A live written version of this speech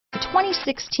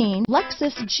2016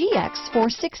 Lexus GX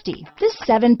 460. This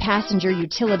 7-passenger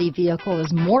utility vehicle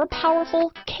is more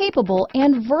powerful, capable,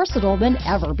 and versatile than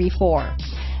ever before.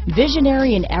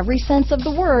 Visionary in every sense of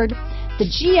the word, the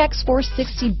GX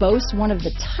 460 boasts one of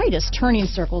the tightest turning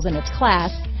circles in its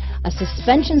class, a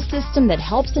suspension system that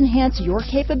helps enhance your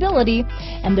capability,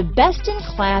 and the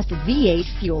best-in-class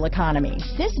V8 fuel economy.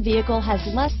 This vehicle has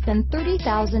less than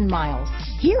 30,000 miles.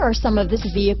 Here are some of this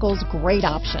vehicle's great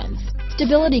options: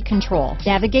 stability control,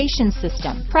 navigation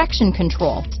system, traction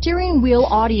control, steering wheel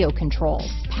audio controls,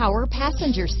 power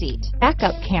passenger seat,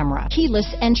 backup camera, keyless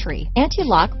entry,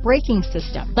 anti-lock braking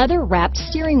system, leather-wrapped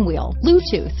steering wheel,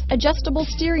 Bluetooth, adjustable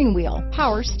steering wheel,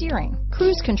 power steering,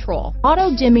 cruise control,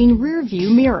 auto-dimming rear view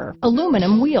mirror,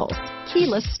 aluminum wheels,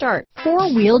 keyless start,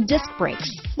 4-wheel disc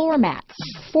brakes, floor mats,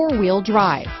 4-wheel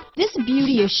drive. This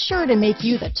beauty is sure to make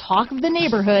you the talk of the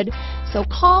neighborhood, so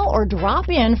call or drop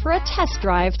in for a test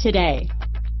drive today.